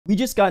We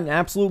just got an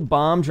absolute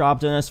bomb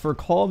dropped on us for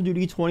Call of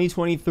Duty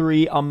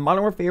 2023, a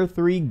Modern Warfare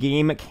 3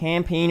 game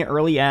campaign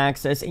early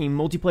access, a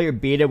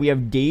multiplayer beta. We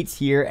have dates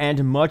here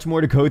and much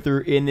more to go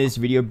through in this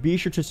video. Be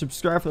sure to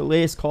subscribe for the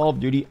latest Call of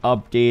Duty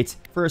updates.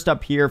 First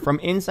up here from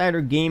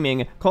Insider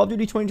Gaming, Call of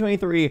Duty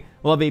 2023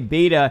 will have a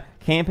beta,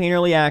 campaign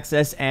early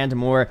access, and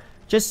more.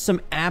 Just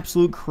some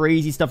absolute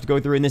crazy stuff to go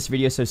through in this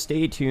video, so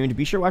stay tuned.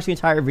 Be sure to watch the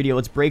entire video.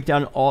 Let's break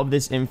down all of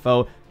this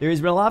info. There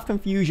has been a lot of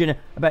confusion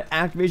about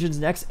Activision's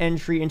next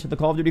entry into the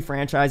Call of Duty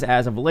franchise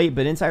as of late,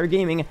 but Insider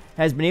Gaming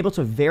has been able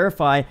to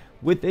verify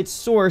with its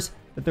source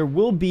that there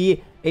will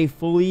be a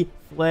fully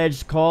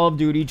fledged Call of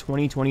Duty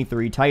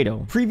 2023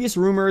 title. Previous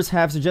rumors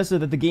have suggested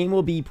that the game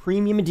will be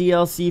premium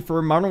DLC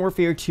for Modern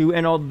Warfare 2,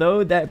 and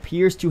although that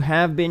appears to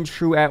have been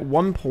true at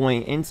one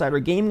point, Insider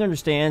Gaming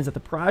understands that the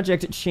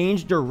project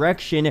changed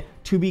direction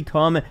to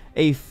become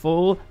a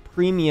full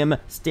premium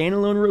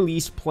standalone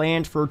release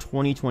planned for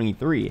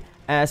 2023.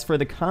 As for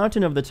the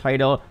content of the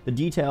title, the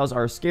details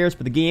are scarce,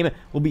 but the game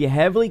will be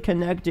heavily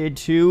connected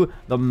to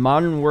the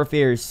Modern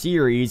Warfare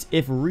series.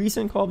 If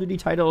recent Call of Duty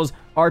titles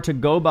are to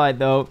go by,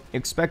 though,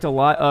 expect a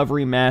lot of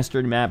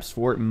remastered maps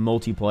for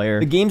multiplayer.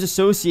 The games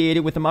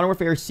associated with the Modern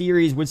Warfare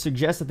series would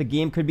suggest that the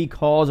game could be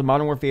called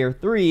Modern Warfare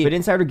 3, but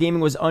Insider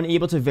Gaming was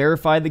unable to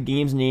verify the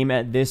game's name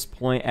at this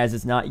point as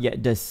it's not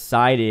yet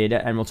decided,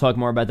 and we'll talk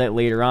more about that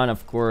later on,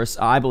 of course.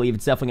 I believe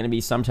it's definitely going to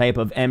be some type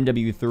of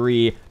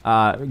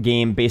MW3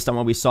 game based on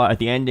what we saw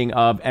at the ending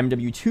of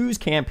MW2's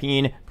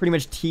campaign, pretty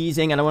much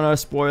teasing. I don't want to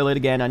spoil it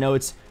again. I know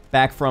it's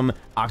back from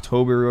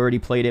October, we already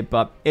played it,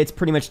 but it's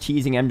pretty much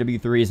teasing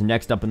MW3 is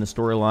next up in the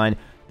storyline.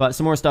 But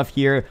some more stuff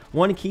here.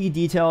 One key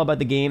detail about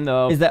the game,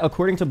 though, is that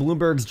according to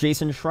Bloomberg's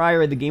Jason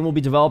Schreier, the game will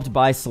be developed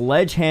by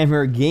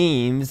Sledgehammer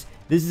Games.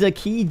 This is a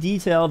key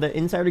detail that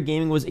Insider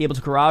Gaming was able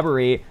to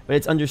corroborate, but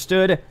it's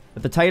understood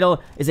that the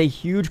title is a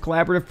huge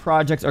collaborative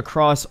project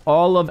across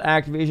all of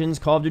Activision's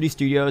Call of Duty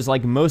studios,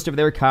 like most of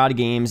their COD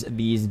games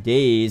these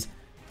days.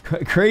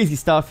 Crazy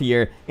stuff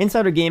here.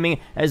 Insider Gaming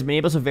has been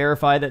able to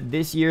verify that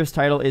this year's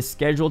title is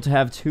scheduled to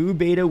have 2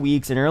 beta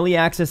weeks, an early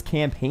access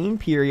campaign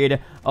period,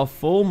 a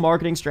full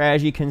marketing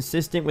strategy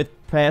consistent with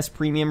past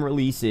premium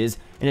releases.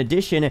 In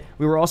addition,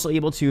 we were also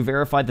able to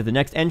verify that the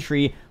next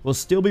entry will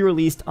still be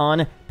released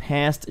on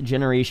past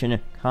generation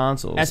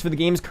consoles. As for the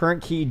game's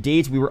current key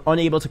dates, we were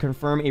unable to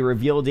confirm a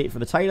reveal date for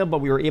the title,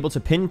 but we were able to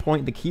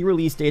pinpoint the key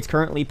release dates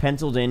currently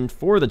penciled in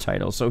for the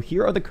title. So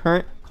here are the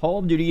current Call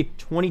of Duty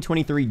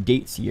 2023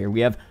 dates here.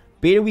 We have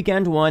Beta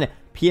Weekend 1,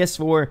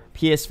 PS4,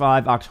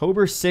 PS5,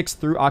 October 6th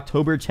through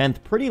October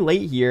 10th, pretty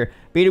late here.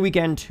 Beta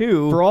Weekend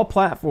 2, for all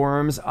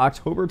platforms,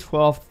 October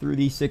 12th through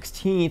the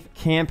 16th.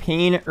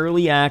 Campaign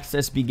Early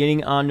Access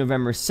beginning on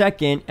November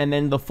 2nd, and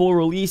then the full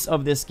release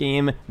of this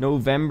game,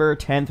 November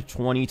 10th,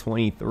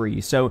 2023.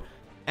 So,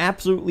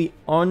 absolutely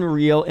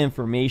unreal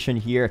information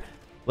here.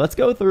 Let's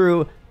go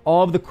through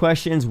all of the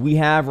questions we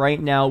have right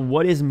now.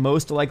 What is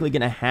most likely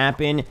going to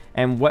happen,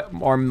 and what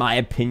are my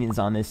opinions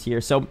on this here?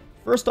 So,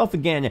 first off,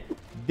 again,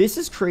 this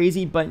is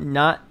crazy, but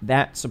not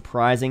that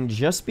surprising,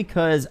 just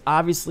because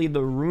obviously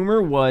the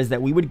rumor was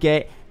that we would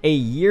get a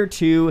Year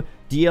 2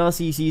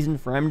 DLC season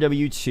for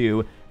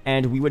MW2,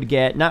 and we would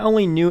get not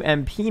only new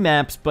MP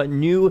maps, but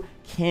new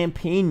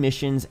campaign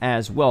missions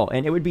as well,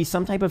 and it would be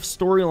some type of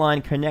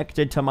storyline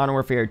connected to Modern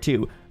Warfare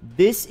 2.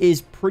 This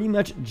is pretty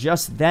much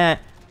just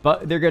that,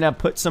 but they're going to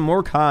put some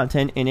more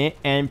content in it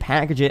and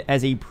package it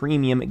as a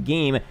premium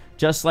game,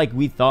 just like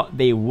we thought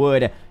they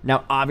would.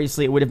 Now,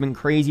 obviously, it would have been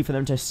crazy for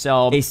them to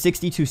sell a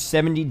 $60 to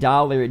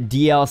 $70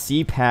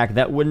 DLC pack.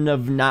 That wouldn't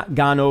have not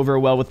gone over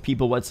well with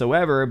people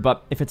whatsoever,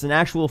 but if it's an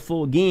actual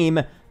full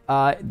game,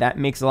 that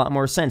makes a lot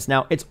more sense.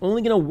 Now, it's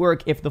only going to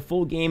work if the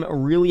full game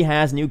really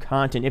has new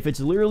content. If it's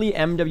literally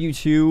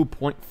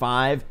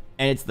MW2.5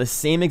 and it's the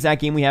same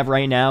exact game we have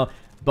right now,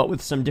 but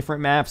with some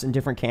different maps and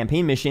different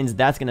campaign missions,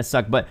 that's going to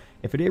suck. But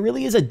if it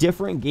really is a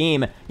different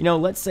game, you know,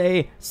 let's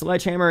say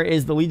Sledgehammer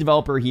is the lead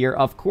developer here.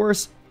 Of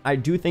course, I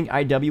do think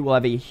IW will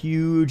have a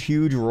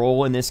huge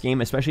role in this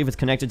game, especially if it's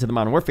connected to the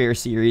Modern Warfare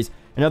series.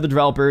 And other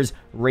developers,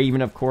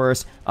 Raven, of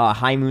course,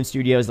 High Moon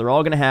Studios, they're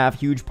all going to have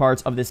huge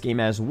parts of this game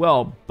as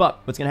well.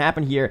 But what's going to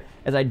happen here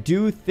is I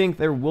do think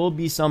there will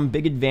be some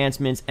big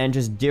advancements and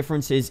just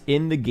differences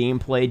in the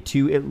gameplay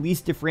to at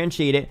least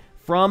differentiate it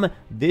from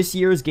this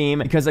year's game,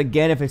 because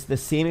again, if it's the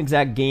same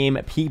exact game,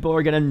 people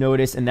are going to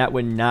notice, and that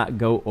would not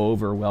go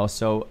over well.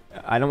 So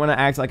I don't want to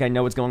act like I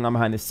know what's going on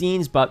behind the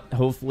scenes, but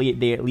hopefully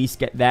they at least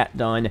get that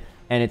done,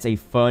 and it's a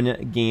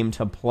fun game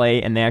to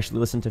play, and they actually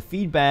listen to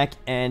feedback,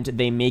 and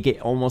they make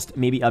it almost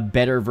maybe a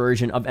better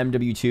version of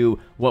MW2,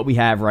 what we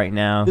have right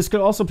now. This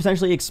could also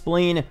potentially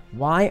explain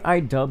why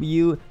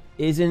IW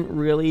isn't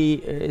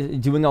really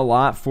doing a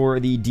lot for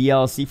the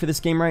DLC for this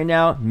game right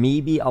now.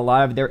 Maybe a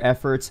lot of their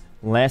efforts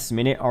last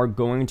minute are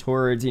going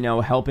towards, you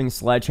know, helping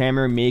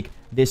Sledgehammer make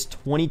this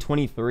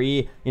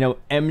 2023, you know,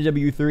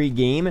 MW3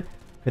 game.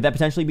 Could that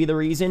potentially be the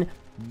reason?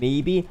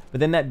 Maybe.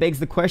 But then that begs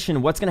the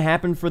question, what's going to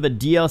happen for the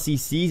DLC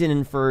season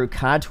and for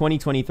COD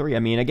 2023? I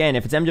mean, again,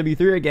 if it's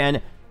MW3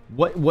 again,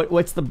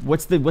 what's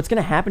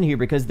gonna happen here?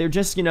 Because they're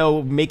just, you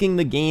know, making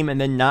the game and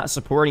then not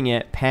supporting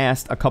it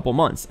past a couple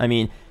months. I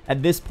mean,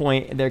 at this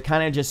point, they're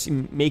kind of just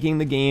making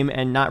the game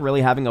and not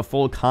really having a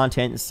full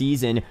content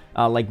season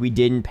like we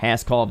did in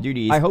past Call of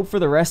Duties. I hope for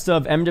the rest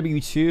of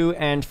MW2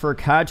 and for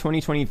COD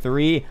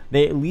 2023,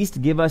 they at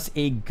least give us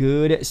a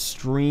good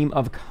stream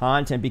of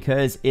content,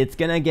 because it's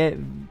gonna get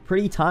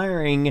pretty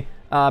tiring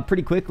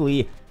pretty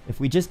quickly if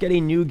we just get a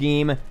new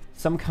game,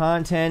 some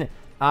content.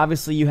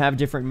 Obviously, you have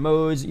different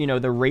modes. You know,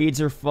 the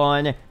raids are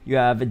fun. You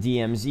have a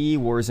DMZ,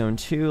 Warzone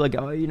 2. Like,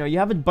 you know, you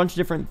have a bunch of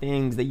different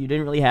things that you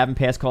didn't really have in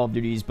past Call of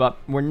Duties, but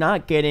we're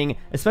not getting,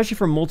 especially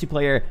for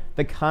multiplayer,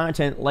 the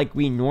content like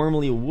we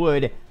normally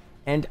would.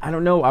 And I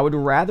don't know, I would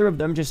rather of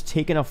them just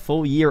taking a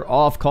full year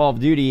off Call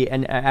of Duty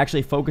and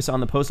actually focus on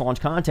the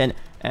post-launch content,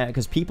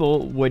 because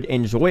people would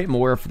enjoy it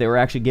more if they were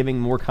actually giving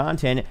more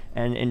content,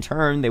 and in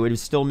turn, they would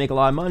still make a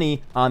lot of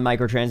money on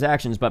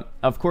microtransactions. But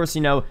of course,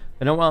 you know,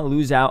 I don't want to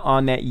lose out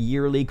on that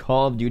yearly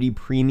Call of Duty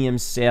premium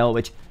sale,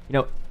 which, you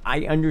know,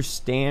 I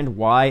understand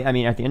why. I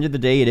mean, at the end of the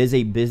day, it is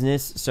a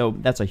business, so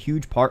that's a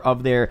huge part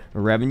of their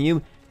revenue.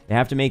 They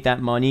have to make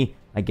that money.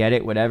 I get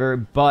it, whatever.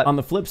 But on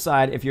the flip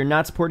side, if you're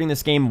not supporting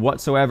this game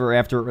whatsoever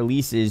after it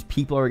releases,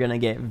 people are going to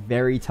get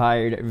very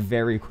tired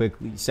very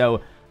quickly.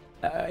 So,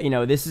 you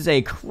know, this is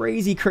a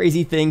crazy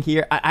thing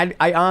here.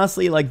 I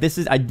honestly, like,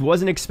 I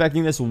wasn't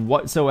expecting this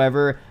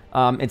whatsoever.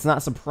 It's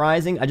not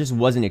surprising. I just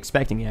wasn't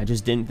expecting it. I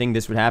just didn't think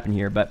this would happen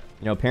here. But,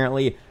 you know,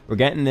 apparently we're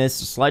getting this.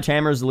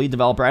 Sledgehammer is the lead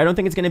developer. I don't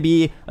think it's going to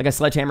be like a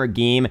Sledgehammer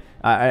game.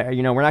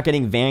 You know, we're not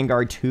getting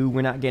Vanguard 2.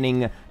 We're not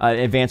getting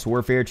Advanced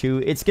Warfare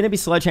 2. It's going to be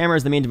Sledgehammer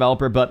as the main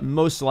developer, but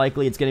most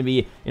likely it's going to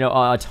be, you know,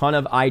 a ton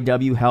of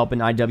IW help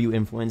and IW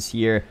influence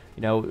here.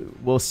 You know,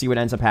 we'll see what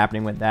ends up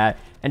happening with that.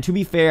 And to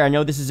be fair, I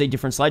know this is a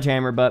different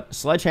Sledgehammer, but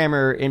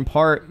Sledgehammer, in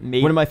part,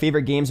 made one of my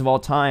favorite games of all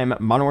time,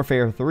 Modern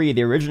Warfare 3,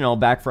 the original,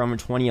 back from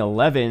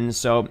 2011.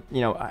 So,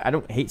 you know, I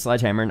don't hate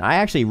Sledgehammer, and I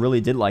actually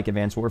really did like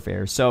Advanced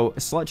Warfare. So,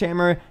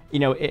 Sledgehammer, you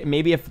know,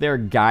 maybe if they're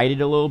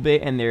guided a little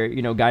bit and they're,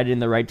 you know, guided in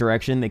the right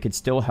direction, they could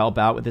still help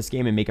out with this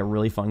game and make a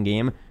really fun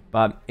game.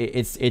 But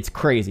it's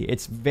crazy.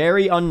 It's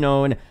very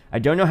unknown. I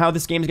don't know how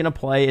this game is going to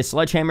play. Is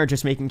Sledgehammer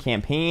just making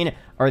campaign?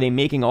 Are they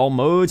making all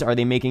modes? Are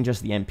they making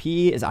just the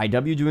MP? Is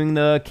IW doing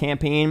the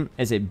campaign?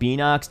 Is it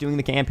Beanox doing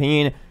the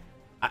campaign?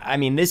 I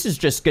mean, this is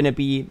just going to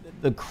be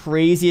the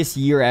craziest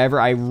year ever.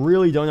 I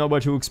really don't know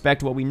what to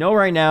expect. What we know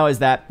right now is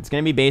that it's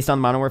going to be based on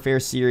Modern Warfare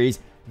series.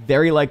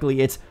 Very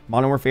likely it's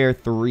Modern Warfare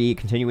 3,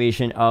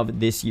 continuation of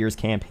this year's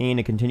campaign,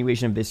 a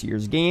continuation of this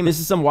year's game. This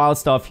is some wild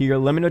stuff here.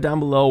 Let me know down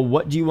below,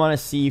 what do you want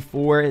to see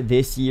for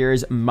this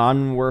year's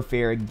Modern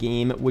Warfare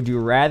game? Would you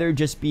rather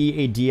just be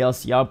a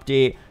DLC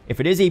update?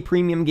 If it is a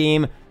premium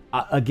game,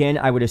 again,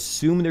 I would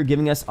assume they're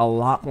giving us a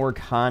lot more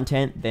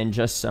content than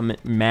just some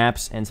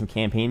maps and some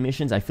campaign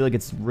missions. I feel like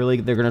it's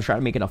really, they're going to try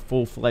to make it a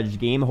full-fledged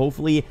game.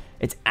 Hopefully,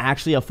 it's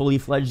actually a fully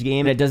fledged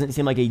game, and it doesn't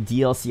seem like a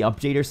DLC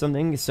update or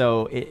something.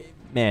 So,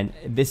 man,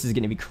 this is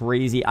going to be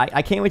crazy.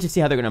 I can't wait to see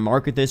how they're going to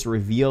market this,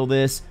 reveal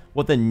this,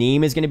 what the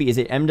name is going to be. Is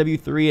it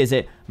MW3? Is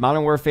it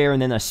Modern Warfare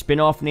and then a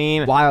spin-off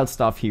name? Wild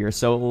stuff here.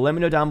 So let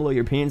me know down below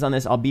your opinions on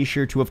this. I'll be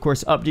sure to, of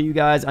course, update you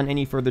guys on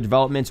any further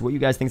developments, what you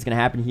guys think is going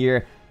to happen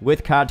here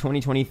with COD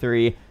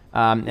 2023.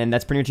 And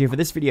that's pretty much it for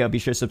this video. Be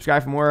sure to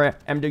subscribe for more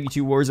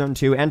MW2, Warzone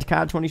 2, and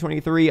COD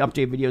 2023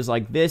 update videos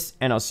like this.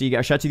 And I'll see you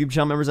guys. Shout out to YouTube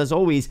channel members as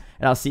always.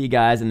 And I'll see you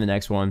guys in the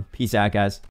next one. Peace out, guys.